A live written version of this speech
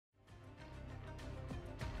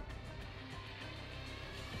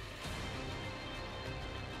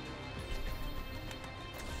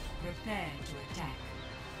Prepare to attack.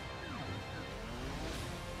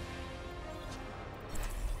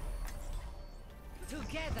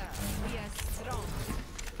 Together we are strong.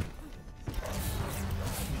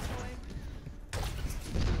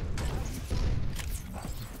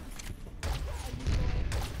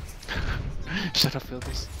 Shut up,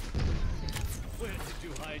 Philbis. Where did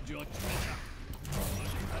you hide your treasure?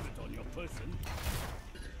 You have it on your person.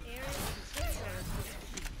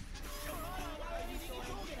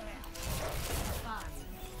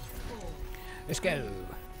 Let's go.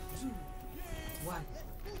 2, 1.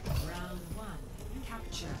 Round 1.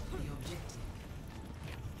 Capture the objective.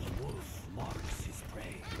 The wolf marks his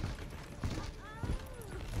prey.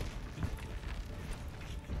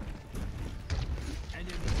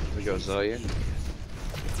 We got Zarya.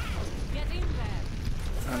 Get in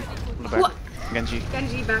there. On the back. What? Genji.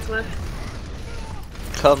 Genji back left.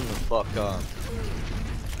 Come the fuck on.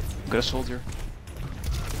 Got a soldier.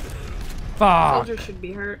 Fuck! Soldier should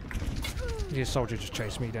be hurt. Your soldier just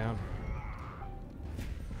chased me down.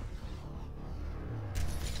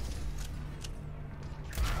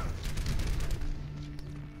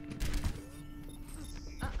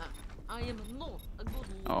 I am not a good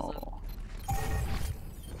loser. Oh.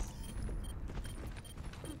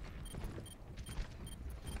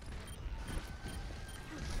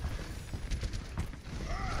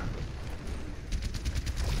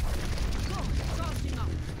 Charging up.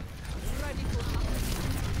 Ready for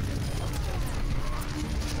action.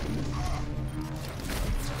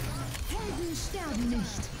 Helden sterben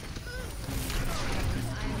nicht.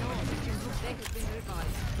 I know that your deck has been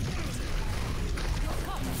revised.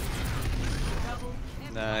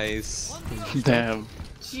 Nice. Damn.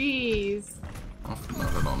 Jeez. I've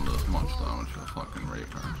never done this much damage with fucking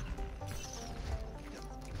Reaper.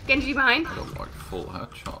 Genji behind. I got like full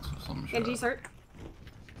headshots or some shit. Genji's hurt.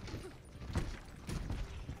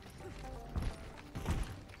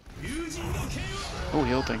 Oh,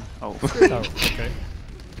 heal thing. Oh. Oh, okay.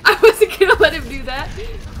 I wasn't gonna let him do that.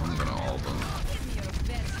 I'm gonna ult them.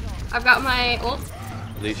 I've got my ult.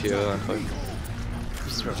 Lijiang on fire.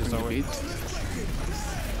 Just on beat.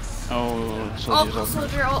 Oh, Ult, soldier's up.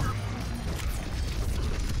 soldier ult.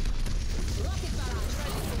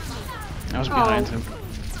 I was behind him.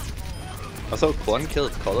 I thought Quan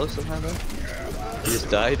killed Colo somehow though. He just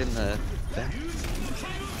died in the thing.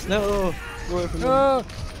 No! Go away from me. Ah!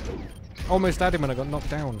 Almost had him and I got knocked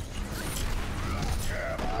down.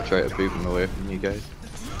 I tried to boot him away from you guys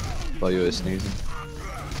while you were sneezing.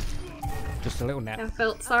 Just a little nap. I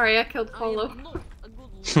felt sorry, I killed I Polo. am not a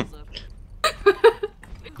good loser.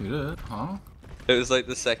 You did, huh? It was like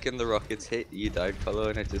the second the rockets hit, you died, Colo,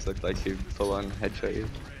 and it just looked like you full on headshot you.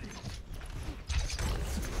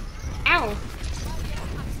 Ow!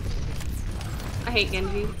 I hate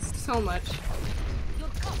Genji so much. You're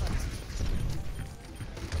covered.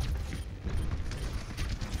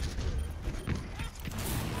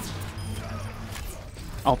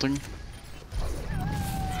 Alting.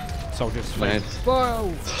 Soldiers. Nice.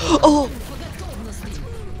 Whoa! Oh!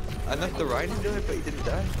 I knocked the Rhine into it, but he didn't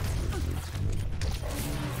die.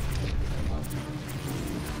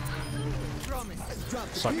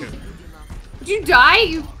 Suck it. Did you die?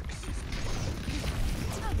 You. Get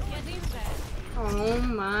in there. Oh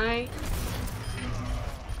my.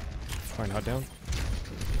 Try and hide down.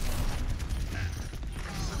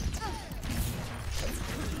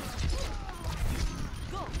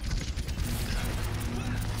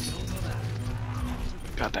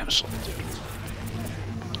 Goddamn soldier.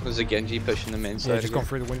 There's a Genji pushing the main Yeah, side. just gone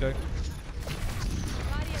through the window.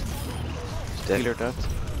 Healer dead.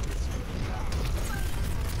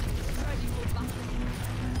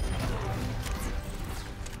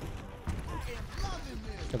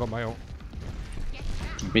 I got my ult.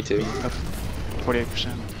 Me too.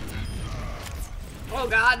 48%. Oh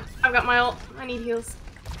god. I've got my ult. I need heals.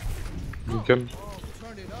 You come.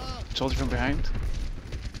 Soldier from behind.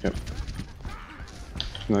 Yep.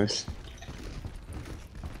 Nice.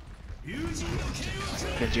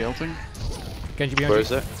 Genji ulting. Genji behind Where you.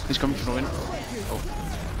 is it? He's coming from the wind. Oh.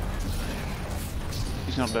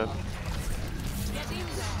 He's not dead.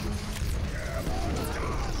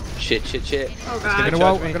 Shit, shit, shit. Oh I'm god. gonna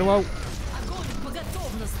ult, I'm gonna ult.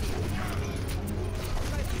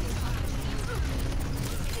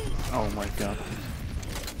 Oh my god.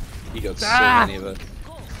 You got Ah! so many of it.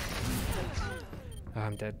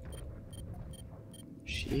 I'm dead.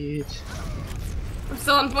 Shit. I'm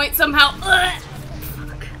still on point somehow. Ugh.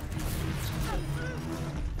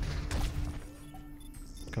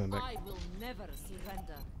 Coming back. I will never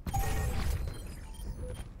surrender.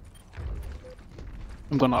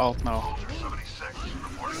 I'm gonna ult now.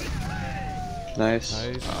 Nice.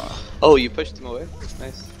 Nice. Oh, you pushed him away.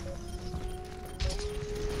 Nice.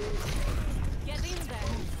 Get in there.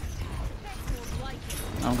 You'll like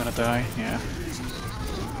it. I'm gonna die, yeah.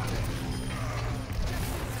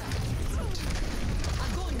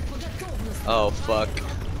 Oh fuck.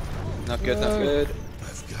 Not good, not good.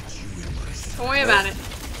 Don't worry about it.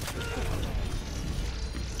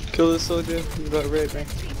 Kill the soldier. He's about to rape me.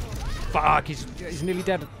 Fuck, he's nearly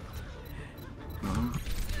dead.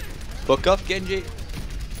 Fuck off, Genji.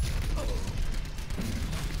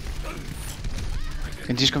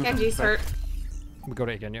 Genji's coming Genji's back. hurt. We got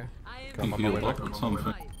it again, yeah? Come on, Heal my way back back. with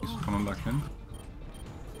something. He's coming back in.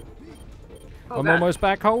 Oh, I'm God. almost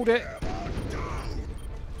back, hold it.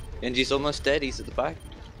 Genji's almost dead. He's at the back.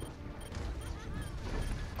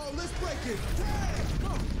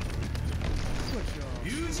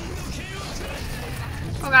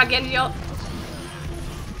 Oh god, Genji ult.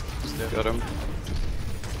 Got him.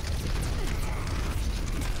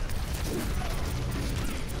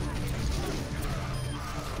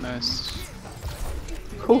 Nice.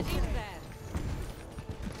 Cool.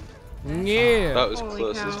 Yeah. That was Holy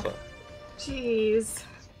close cow. as fuck. Jeez.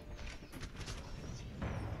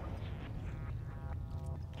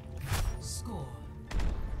 Score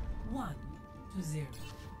 1-0.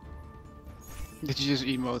 Did you just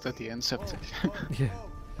emote at the end, Septic? Yeah.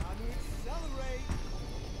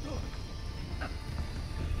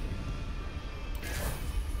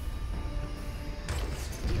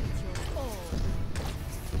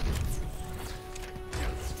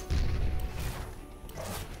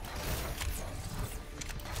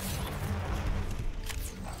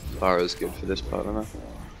 Vara's good for this part, I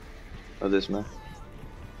Oh, this map.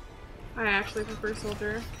 I actually prefer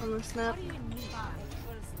Soldier on this map. 3,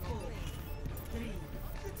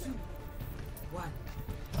 2, 1.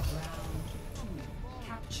 Round 2.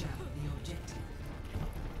 Capture the objective.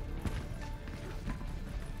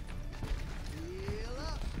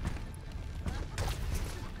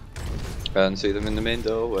 I don't see them in the main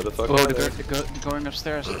door. Where the fuck Oh, are they're, they? they're going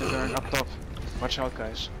upstairs, they're going up top. Watch out,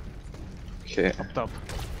 guys. Okay. Up top.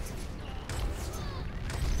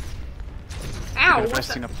 Ow! They're What's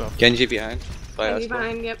resting that? up top. Genji behind. By Genji Asper.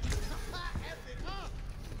 behind, yep.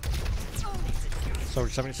 Soldier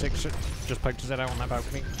 76 just poked his head out on that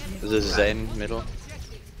balcony. There's a Zen middle.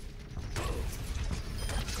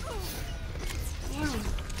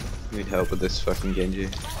 Need help with this fucking Genji.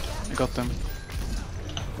 I got them.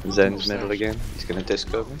 Zen's middle again. He's gonna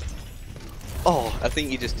disco me. Oh, I think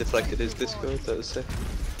he just deflected his disco. That was sick.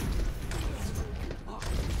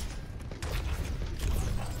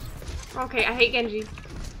 Okay, I hate Genji.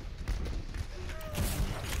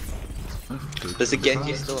 There's a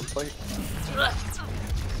Genji still on point.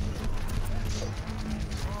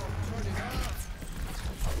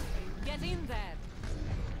 Get in there.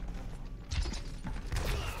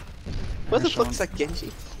 Where the Nice fuck's one. that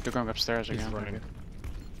Genji? They're going upstairs He's again. running.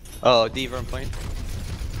 Oh, Diva on point.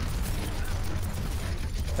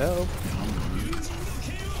 Help.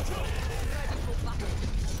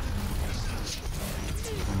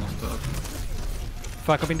 Almost dead.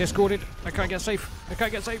 Fuck, I've been discorded. I can't get safe. I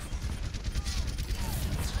can't get safe.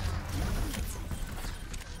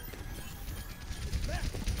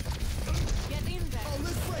 Get in there.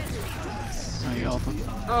 Oh, you ult them.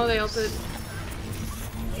 Oh, they ulted.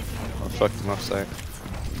 I fucked him off site.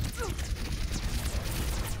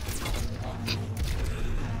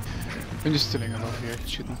 I'm just stealing a lot here,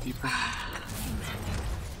 shooting people.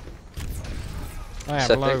 I am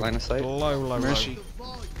Septic, low. line of sight. Low. Where is she?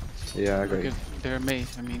 Yeah, I got you. Good. They're Mei,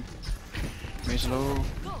 I mean. Mei's low. I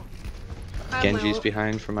have my Genji's ult.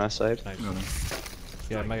 behind from our side. Nice. Got him.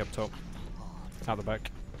 Yeah, May up top. Out the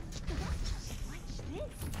back.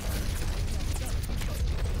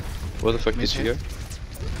 Where the fuck did Mei's she hit. go?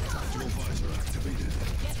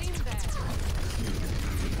 Get in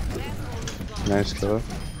there. Nice killer.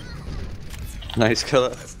 Nice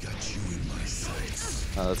killer.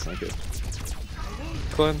 Oh, that's not good.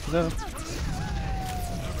 Come on, no.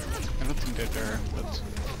 I don't think they're there, but...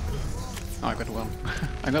 Oh, I got one.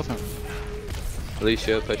 I got him.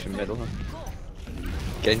 Alicia pushing middle. Huh?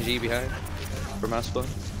 Genji behind from our spawn.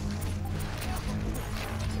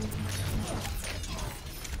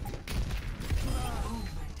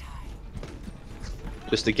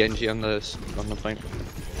 Just a Genji on the point.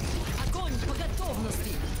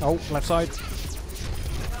 Oh, left side.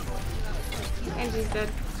 Genji's dead.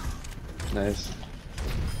 Nice.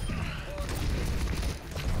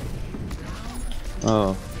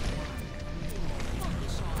 Oh,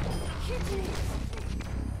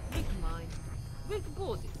 Big mind. Big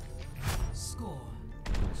body. Score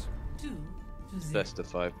 2-0. best of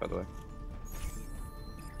 5 by the way.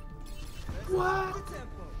 What?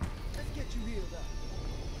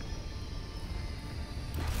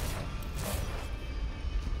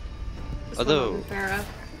 This one Although- wasn't fair up.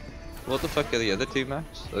 What the fuck are the other two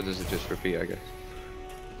maps? Or does it just repeat, I guess?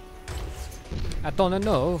 I don't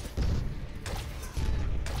know.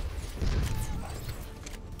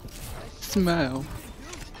 Smile.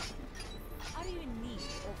 Are you in need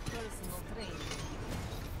of personal training?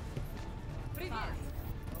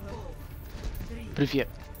 Привет.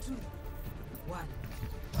 2, 1.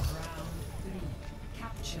 Round 3.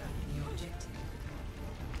 Capture the objective.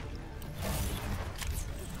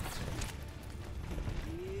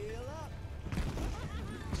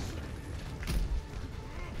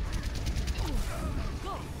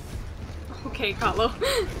 Okay, Carlo.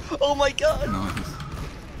 Oh my god! Nice.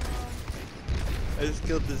 I just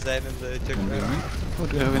killed the Zen and the One Juggernaut. behind. Oh,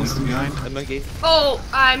 do you have Winston behind? A monkey. Oh,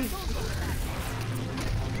 I'm.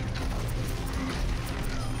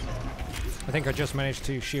 I think I just managed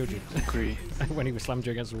to shield you Agree. when he was slammed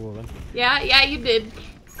you against the wall then. Yeah, you did.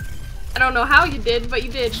 I don't know how you did, but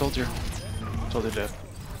you did. Soldier. Soldier dead.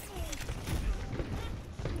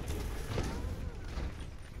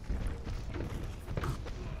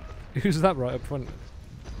 Who's that right up front?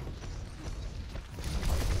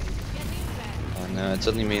 Oh no, it's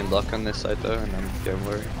only me and Luck on this side though, and I'm getting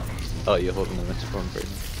worried. Oh, you're holding the microphone for me.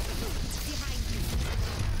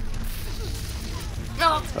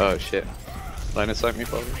 No. Oh shit. Line of sight me,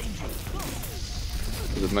 probably.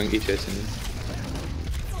 There's a monkey chasing me.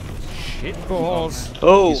 Shit balls.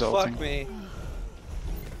 Oh, He's fuck ulting. me.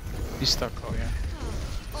 He's stuck, oh yeah.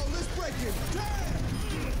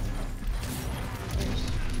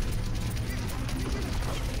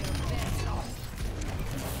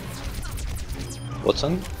 What's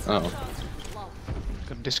on? Oh,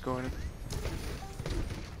 Got discorded.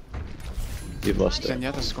 you've lost it.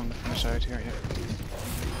 Zenyatta's is coming from the side here,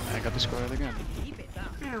 yeah. I got discorded again.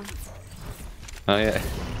 Ow. Oh yeah.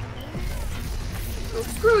 Oh,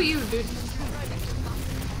 screw you, dude.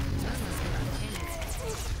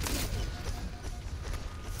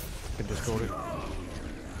 Been discorded.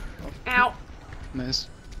 Ow. Nice.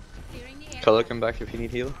 Color, come back if you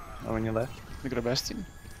need heal. Oh, on your left. We got a Bastion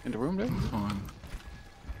in the room there. Fine.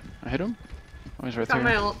 I hit him. Oh, he's right Got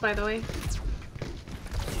my there. ult, by the way.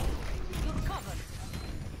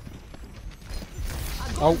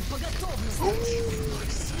 Oh,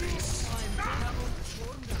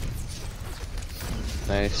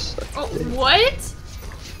 Nice. Oh, what?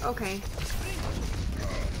 Okay.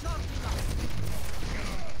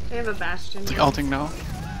 They have a bastion. They're ulting now.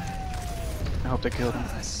 I hope they killed him.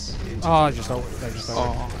 oh, I just ult. They just ult.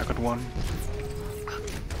 Oh, I got one.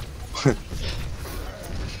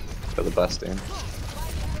 Got the Bastion.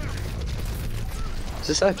 Is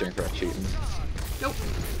this that Junkrat shooting? Nope.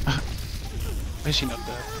 Why is she not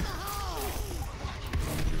dead?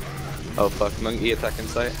 Oh fuck, monkey attacking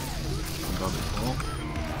site. I got it all.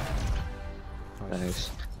 Nice.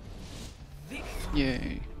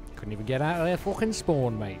 Yay. Couldn't even get out of their fucking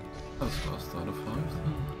spawn, mate. That's first out of 5.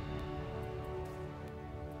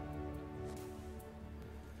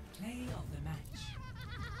 Play of the match.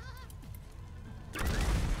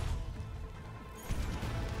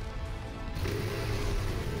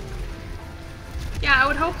 Yeah, I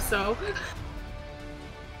would hope so.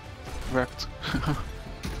 Wrecked.